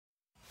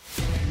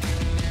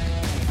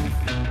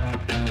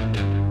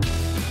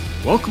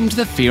Welcome to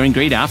the Fear and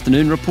Greed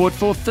Afternoon Report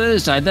for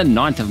Thursday, the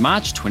 9th of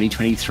March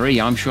 2023.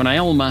 I'm Sean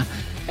Aylmer.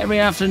 Every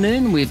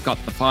afternoon, we've got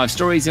the 5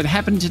 stories that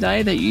happened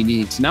today that you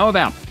need to know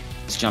about.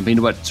 Let's jump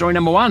into it. Story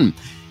number 1.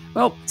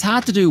 Well, it's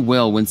hard to do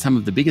well when some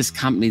of the biggest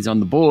companies on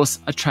the bourse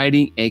are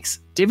trading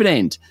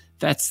ex-dividend.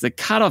 That's the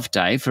cut-off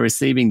day for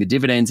receiving the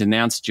dividends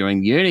announced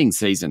during the earnings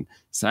season.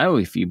 So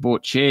if you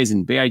bought shares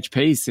in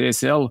BHP,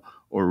 CSL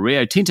or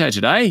Rio Tinto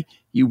today,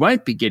 you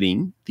won't be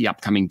getting the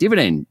upcoming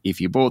dividend.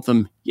 If you bought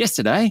them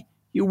yesterday,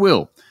 you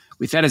will.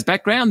 With that as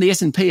background, the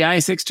S&P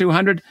ASX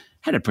 200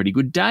 had a pretty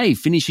good day,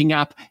 finishing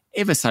up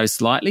ever so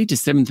slightly to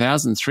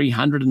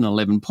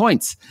 7,311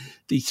 points.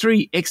 The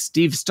 3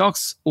 ex-div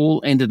stocks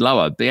all ended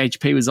lower.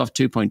 BHP was off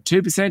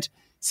 2.2%,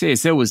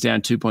 CSL was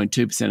down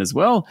 2.2% as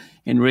well,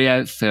 and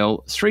Rio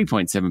fell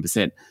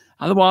 3.7%.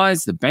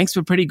 Otherwise, the banks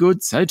were pretty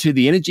good, so too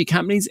the energy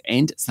companies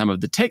and some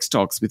of the tech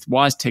stocks, with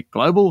WiseTech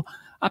Global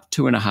up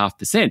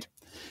 2.5%.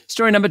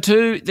 Story number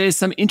 2, there's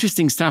some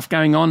interesting stuff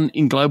going on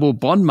in global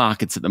bond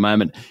markets at the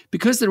moment.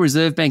 Because the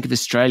Reserve Bank of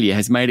Australia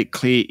has made it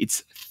clear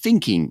it's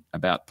thinking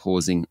about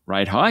pausing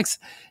rate hikes,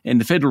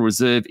 and the Federal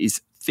Reserve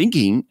is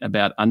thinking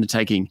about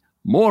undertaking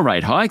more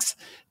rate hikes,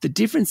 the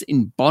difference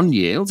in bond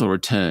yields or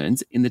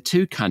returns in the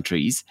two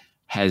countries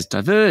has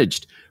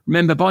diverged.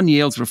 Remember, bond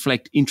yields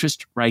reflect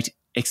interest rate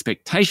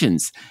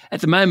expectations.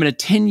 At the moment,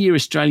 a 10-year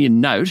Australian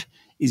note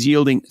is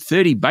yielding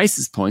 30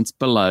 basis points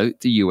below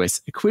the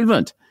US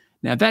equivalent.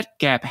 Now, that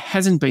gap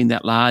hasn't been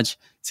that large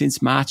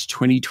since March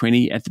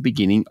 2020 at the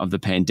beginning of the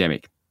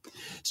pandemic.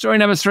 Story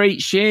number 3,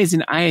 shares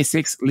in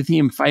ASX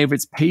lithium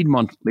favourites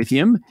Piedmont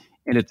Lithium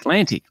and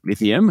Atlantic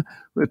Lithium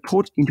were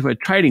put into a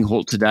trading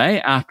halt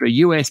today after a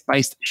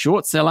US-based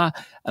short seller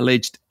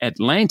alleged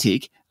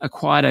Atlantic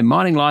acquired a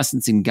mining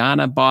licence in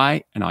Ghana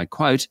by, and I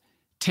quote,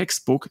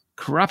 textbook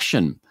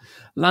corruption.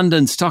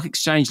 London Stock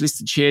Exchange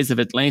listed shares of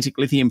Atlantic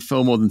Lithium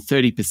fell more than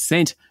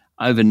 30%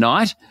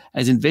 overnight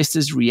as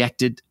investors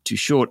reacted to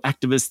short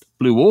activist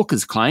Blue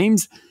Orca's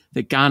claims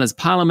that Ghana's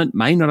parliament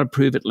may not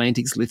approve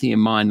Atlantic's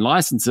lithium mine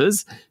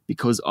licenses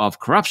because of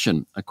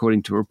corruption,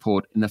 according to a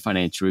report in the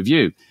Financial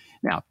Review.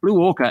 Now, Blue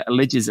Orca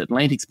alleges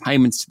Atlantic's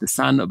payments to the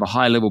son of a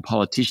high-level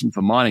politician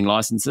for mining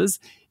licenses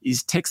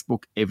is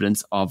textbook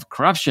evidence of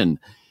corruption.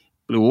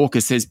 Blue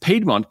Orca says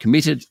Piedmont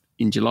committed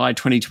in July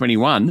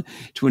 2021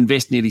 to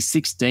invest nearly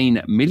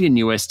 $16 million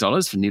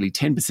for nearly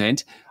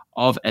 10%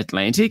 of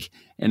Atlantic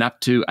and up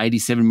to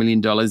 $87 million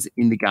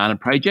in the Ghana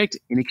project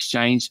in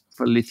exchange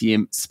for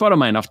lithium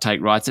spodumene offtake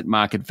rights at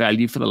market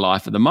value for the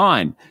life of the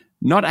mine.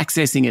 Not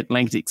accessing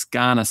Atlantic's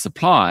Ghana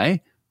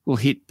supply will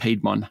hit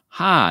Piedmont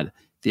hard,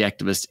 the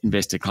activist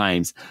investor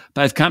claims.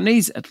 Both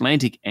companies,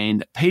 Atlantic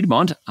and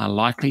Piedmont, are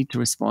likely to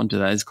respond to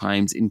those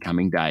claims in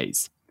coming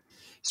days.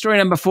 Story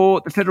number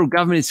 4, the federal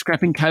government is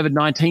scrapping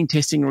COVID-19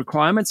 testing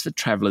requirements for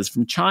travellers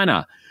from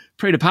China.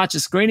 Pre-departure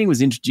screening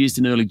was introduced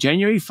in early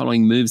January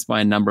following moves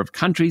by a number of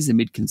countries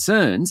amid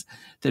concerns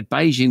that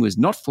Beijing was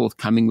not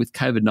forthcoming with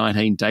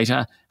COVID-19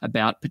 data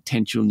about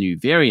potential new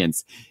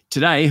variants.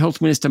 Today,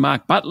 Health Minister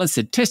Mark Butler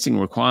said testing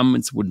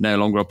requirements would no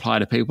longer apply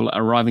to people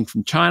arriving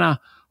from China,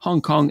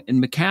 Hong Kong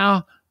and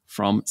Macau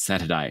from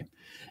Saturday.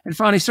 And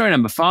finally, story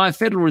number 5,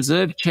 Federal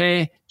Reserve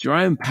Chair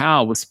Jerome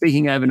Powell was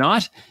speaking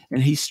overnight,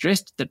 and he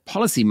stressed that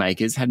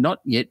policymakers had not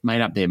yet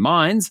made up their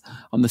minds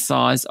on the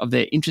size of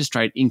their interest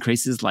rate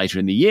increases later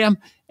in the year,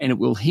 and it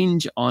will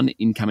hinge on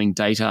incoming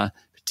data,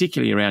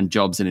 particularly around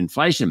jobs and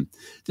inflation.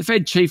 The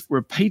Fed chief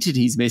repeated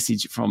his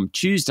message from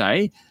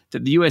Tuesday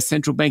that the US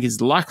central bank is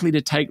likely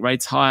to take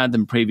rates higher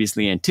than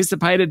previously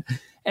anticipated,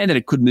 and that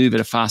it could move at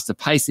a faster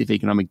pace if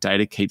economic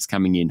data keeps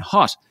coming in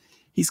hot.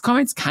 His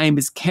comments came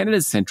as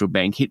Canada's central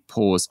bank hit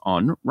pause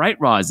on rate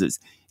rises.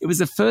 It was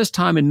the first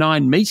time in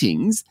 9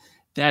 meetings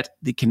that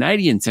the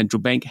Canadian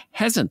central bank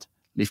hasn't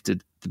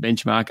lifted the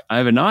benchmark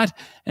overnight,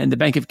 and the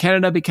Bank of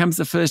Canada becomes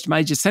the first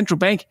major central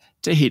bank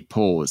to hit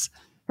pause.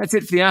 That's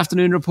it for the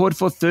afternoon report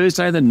for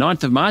Thursday, the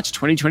 9th of March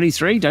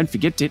 2023. Don't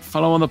forget to hit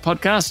follow on the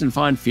podcast and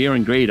find Fear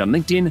and Greed on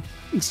LinkedIn,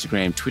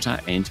 Instagram, Twitter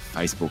and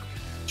Facebook.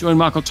 Join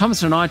Michael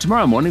Thomas and I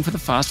tomorrow morning for the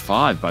Fast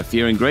 5 by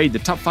Fear and Greed, the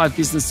top 5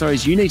 business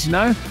stories you need to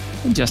know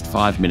in just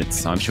 5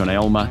 minutes. I'm Sean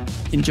Aylmer.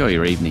 Enjoy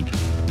your evening.